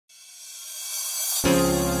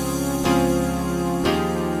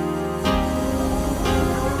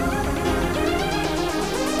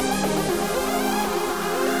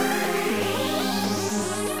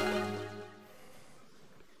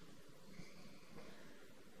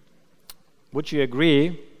would you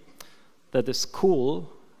agree that the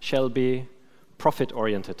school shall be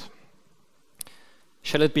profit-oriented?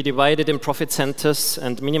 Shall it be divided in profit centers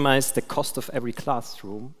and minimize the cost of every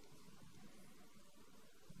classroom?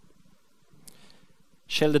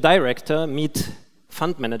 Shall the director meet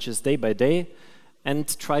fund managers day by day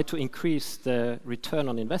and try to increase the return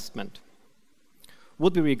on investment?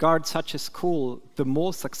 Would we regard such a school the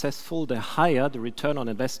more successful, the higher the return on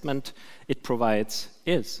investment it provides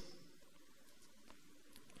is?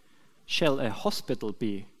 Shall a hospital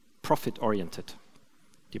be profit-oriented,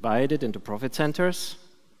 divided into profit centers?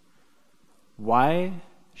 Why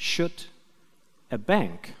should a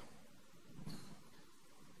bank?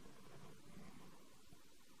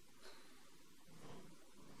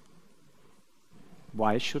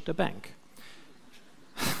 Why should a bank?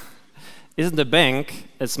 Isn't a bank,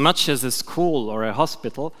 as much as a school or a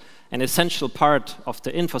hospital, an essential part of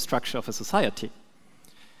the infrastructure of a society?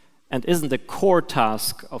 And isn't the core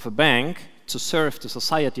task of a bank to serve the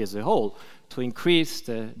society as a whole, to increase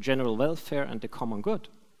the general welfare and the common good?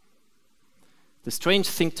 The strange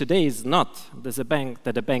thing today is not that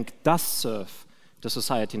a bank does serve the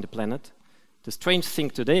society and the planet. The strange thing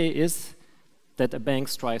today is that a bank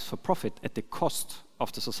strives for profit at the cost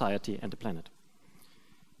of the society and the planet.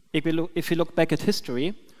 If you look back at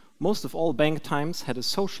history, most of all bank times had a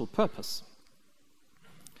social purpose.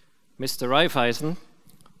 Mr. Raiffeisen,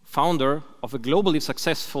 founder of a globally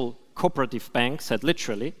successful cooperative bank, said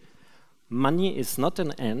literally, money is not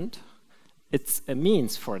an end, it's a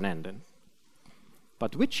means for an end.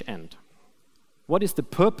 But which end? What is the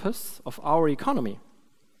purpose of our economy?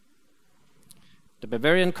 The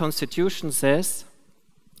Bavarian Constitution says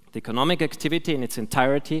the economic activity in its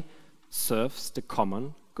entirety serves the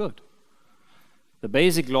common good. The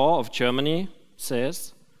basic law of Germany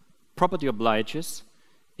says property obliges,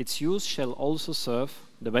 its use shall also serve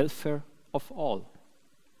the welfare of all.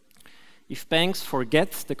 If banks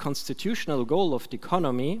forget the constitutional goal of the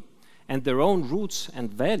economy and their own roots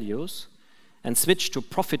and values and switch to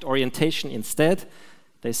profit orientation instead,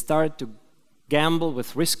 they start to gamble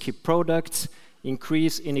with risky products,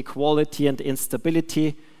 increase inequality and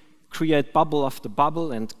instability, create bubble after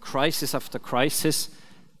bubble and crisis after crisis,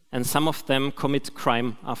 and some of them commit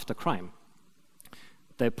crime after crime.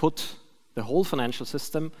 They put the whole financial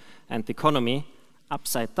system and the economy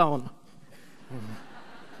upside down,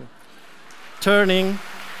 turning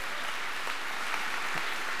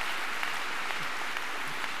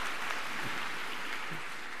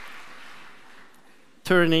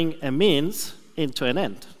a means into an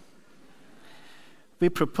end. We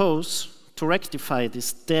propose to rectify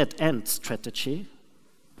this dead-end strategy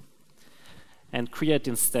and create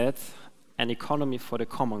instead an economy for the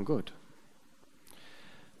common good.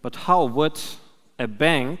 But how would a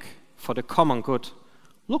bank for the common good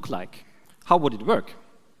look like? How would it work?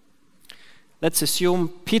 Let's assume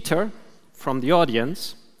Peter from the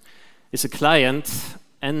audience is a client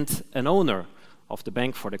and an owner of the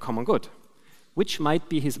bank for the common good. Which might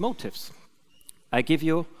be his motives? I give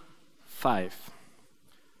you 5.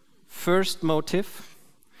 First motive,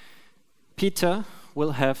 Peter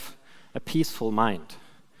will have a peaceful mind,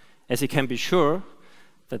 as he can be sure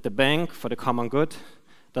that the bank for the common good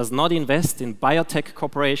does not invest in biotech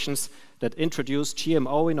corporations that introduce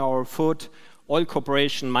GMO in our food, oil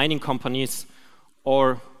corporation, mining companies,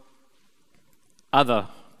 or other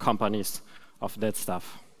companies of that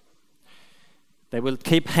stuff. They will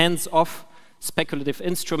keep hands off speculative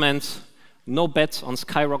instruments, no bets on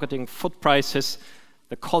skyrocketing food prices,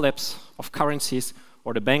 the collapse of currencies,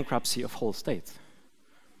 or the bankruptcy of whole states.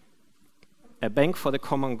 A bank for the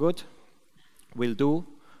common good will do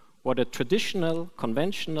what a traditional,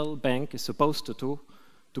 conventional bank is supposed to do,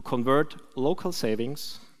 to convert local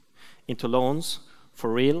savings into loans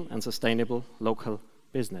for real and sustainable local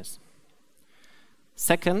business.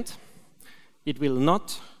 Second, it will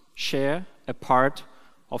not share a part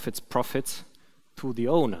of its profits to the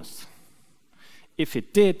owners. If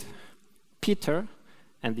it did, Peter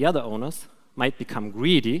and the other owners might become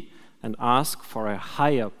greedy and ask for a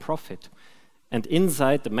higher profit, and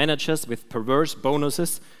incite the managers with perverse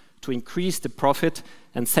bonuses to increase the profit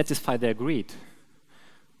and satisfy their greed,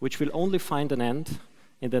 which will only find an end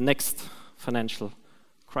in the next financial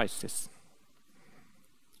crisis.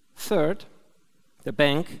 Third, the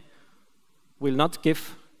bank will not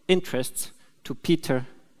give interests to Peter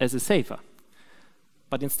as a saver,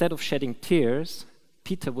 but instead of shedding tears,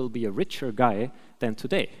 Peter will be a richer guy than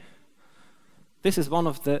today. This is one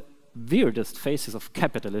of the weirdest phases of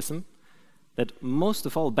capitalism, that most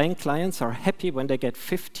of all bank clients are happy when they get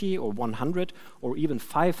 50 or 100 or even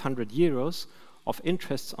 500 euros of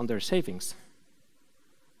interest on their savings.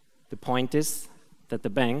 The point is that the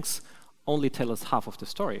banks only tell us half of the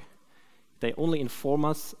story. They only inform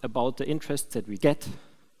us about the interests that we get,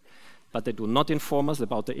 but they do not inform us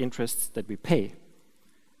about the interests that we pay.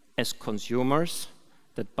 As consumers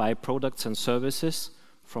that buy products and services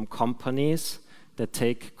from companies that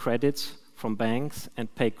take credits from banks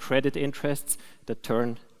and pay credit interests that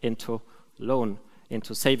turn into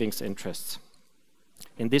savings interests.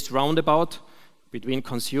 In this roundabout between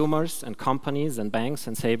consumers and companies and banks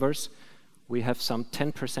and savers, we have some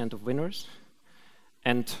 10% of winners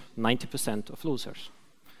and 90% of losers.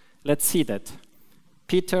 Let's see that.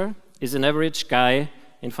 Peter is an average guy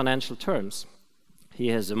in financial terms. He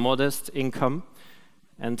has a modest income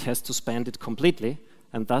and has to spend it completely,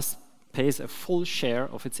 and thus pays a full share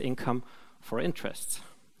of its income for interests.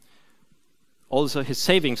 Also, his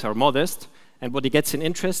savings are modest, and what he gets in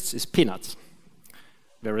interests is peanuts.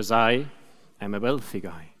 Whereas I am a wealthy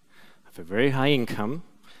guy. I have a very high income,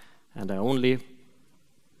 and I only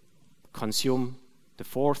consume the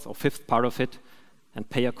fourth or fifth part of it and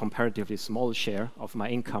pay a comparatively small share of my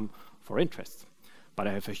income for interest. But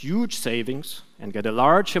I have a huge savings and get a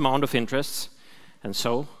large amount of interests, and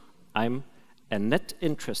so I'm a net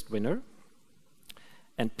interest winner,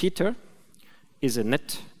 and Peter is a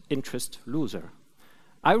net interest loser.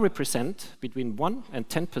 I represent between 1 and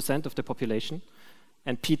 10% of the population,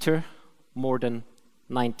 and Peter more than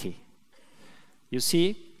 90. You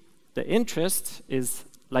see, the interest is,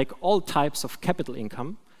 like all types of capital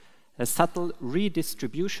income, a subtle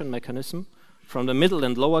redistribution mechanism from the middle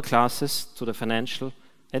and lower classes to the financial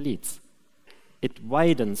elites. It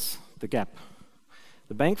widens the gap.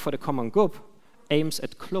 The Bank for the Common Good aims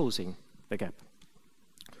at closing the gap.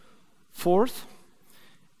 Fourth,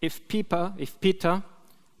 if Peter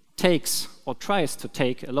takes or tries to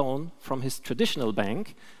take a loan from his traditional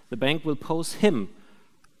bank, the bank will pose him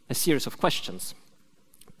a series of questions.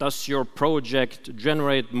 Does your project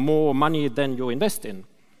generate more money than you invest in?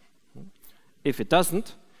 If it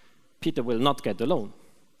doesn't, Peter will not get the loan.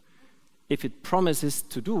 If it promises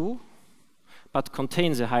to do, but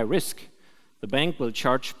contains a high risk, the bank will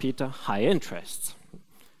charge Peter high interests.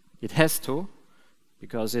 It has to,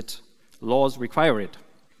 because laws require it.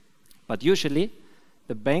 But usually,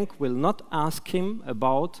 the bank will not ask him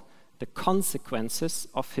about the consequences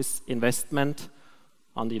of his investment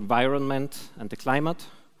on the environment and the climate,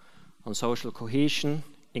 on social cohesion,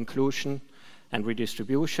 inclusion, and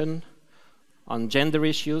redistribution, on gender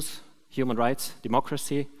issues, human rights,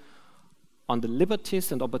 democracy, on the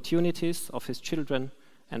liberties and opportunities of his children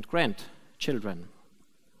and grandchildren.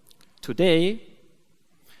 Today,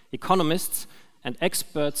 economists and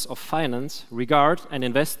experts of finance regard an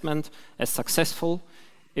investment as successful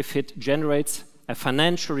if it generates a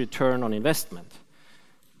financial return on investment.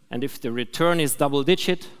 And if the return is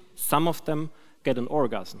double-digit, some of them get an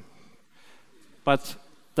orgasm. But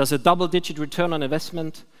does a double-digit return on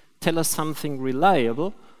investment tell us something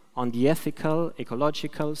reliable on the ethical,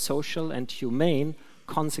 ecological, social, and humane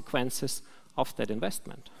consequences of that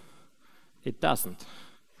investment? It doesn't.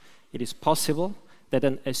 It is possible that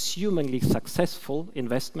an assumingly successful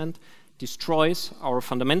investment destroys our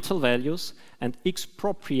fundamental values and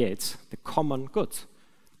expropriates the common good,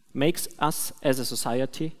 makes us as a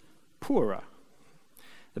society poorer.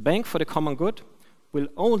 The Bank for the Common Good will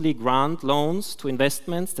only grant loans to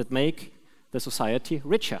investments that make the society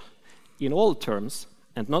richer in all terms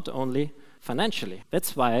and not only financially.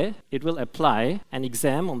 That's why it will apply an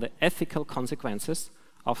exam on the ethical consequences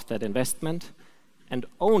of that investment, and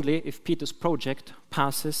only if Peter's project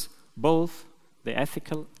passes both the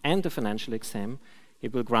ethical and the financial exam,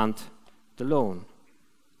 it will grant the loan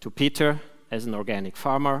to Peter as an organic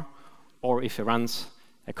farmer, or if he runs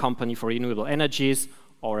a company for renewable energies,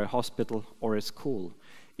 or a hospital or a school,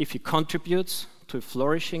 if he contributes to a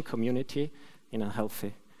flourishing community in a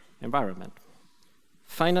healthy environment.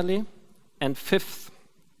 Finally, and fifth,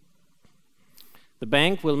 the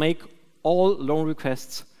bank will make all loan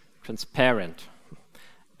requests transparent.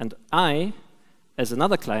 And I, as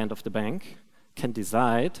another client of the bank, can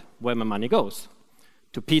decide where my money goes.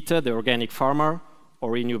 To Peter, the organic farmer,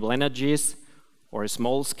 or renewable energies, or a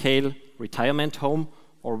small-scale retirement home,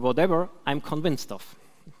 or whatever I'm convinced of.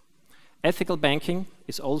 Ethical banking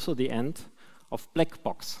is also the end of black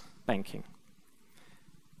box banking.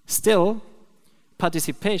 Still,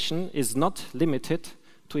 participation is not limited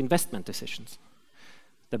to investment decisions.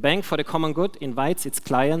 The Bank for the Common Good invites its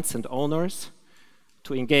clients and owners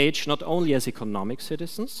to engage not only as economic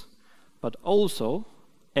citizens, but also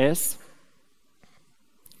as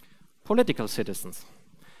political citizens,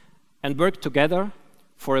 and work together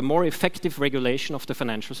for a more effective regulation of the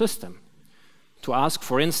financial system. To ask,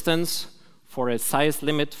 for instance, for a size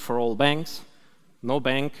limit for all banks, no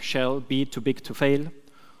bank shall be too big to fail,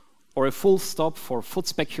 or a full stop for food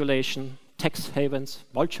speculation, tax havens,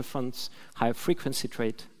 vulture funds, high-frequency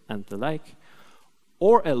trade, and the like,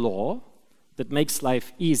 or a law that makes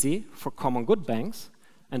life easy for common good banks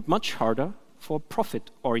and much harder for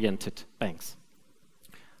profit-oriented banks.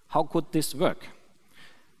 How could this work?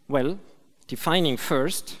 Well, defining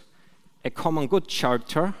first a common good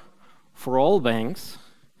charter for all banks,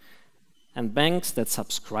 and banks that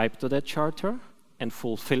subscribe to that charter and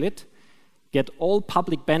fulfill it get all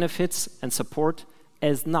public benefits and support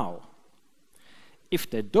as now. If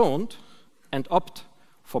they don't and opt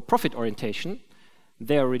for profit orientation,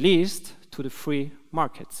 they are released to the free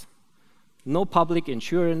markets. No public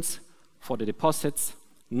insurance for the deposits,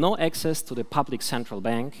 no access to the public central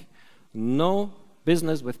bank, no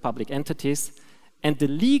business with public entities, and the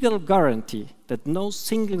legal guarantee that no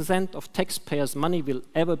single cent of taxpayers' money will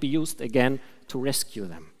ever be used again to rescue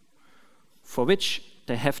them, for which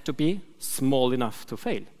they have to be small enough to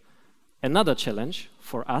fail. Another challenge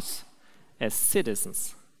for us as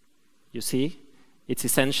citizens. You see, it's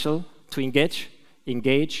essential to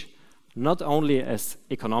engage not only as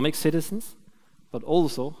economic citizens, but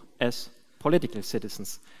also as political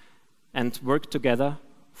citizens, and work together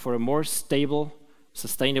for a more stable,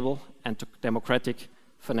 sustainable, and democratic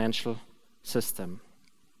financial system.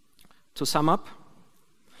 To sum up,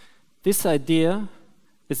 this idea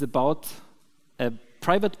is about a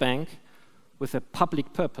private bank with a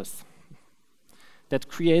public purpose that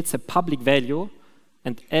creates a public value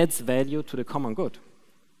and adds value to the common good.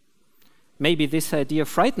 Maybe this idea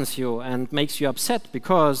frightens you and makes you upset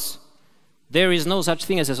because there is no such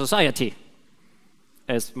thing as a society,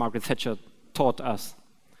 as Margaret Thatcher taught us.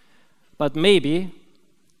 But maybe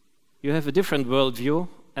you have a different worldview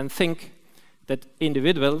and think that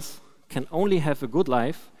individuals can only have a good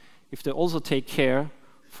life if they also take care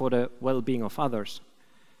for the well-being of others,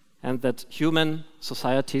 and that human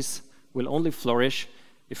societies will only flourish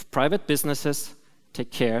if private businesses take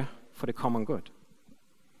care for the common good.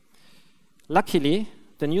 Luckily,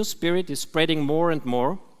 the new spirit is spreading more and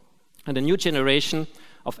more, and a new generation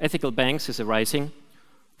of ethical banks is arising,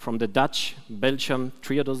 from the Dutch, Belgium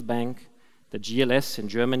Triodos Bank, the GLS in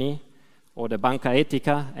Germany, or the Banca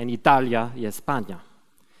Etica in Italia y España.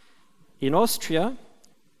 In Austria,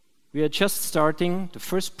 we are just starting the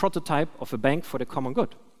first prototype of a bank for the common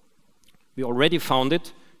good. We already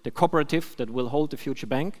founded the cooperative that will hold the future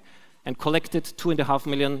bank and collected 2.5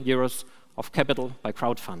 million euros of capital by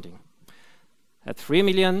crowdfunding. At 3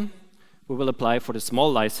 million, we will apply for the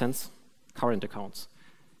small license, current accounts.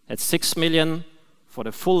 At 6 million, for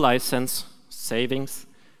the full license, savings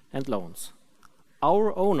and loans.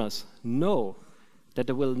 Our owners know that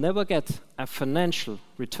they will never get a financial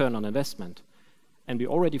return on investment, and we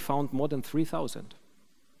already found more than 3,000.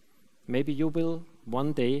 Maybe you will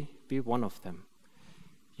one day be one of them.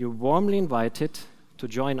 You're warmly invited to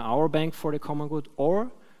join our bank for the common good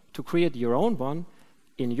or to create your own one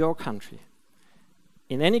in your country.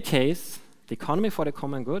 In any case, the economy for the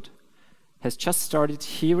common good has just started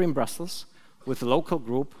here in Brussels with a local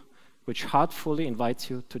group which heartfully invites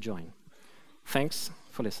you to join. Thanks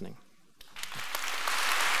for listening.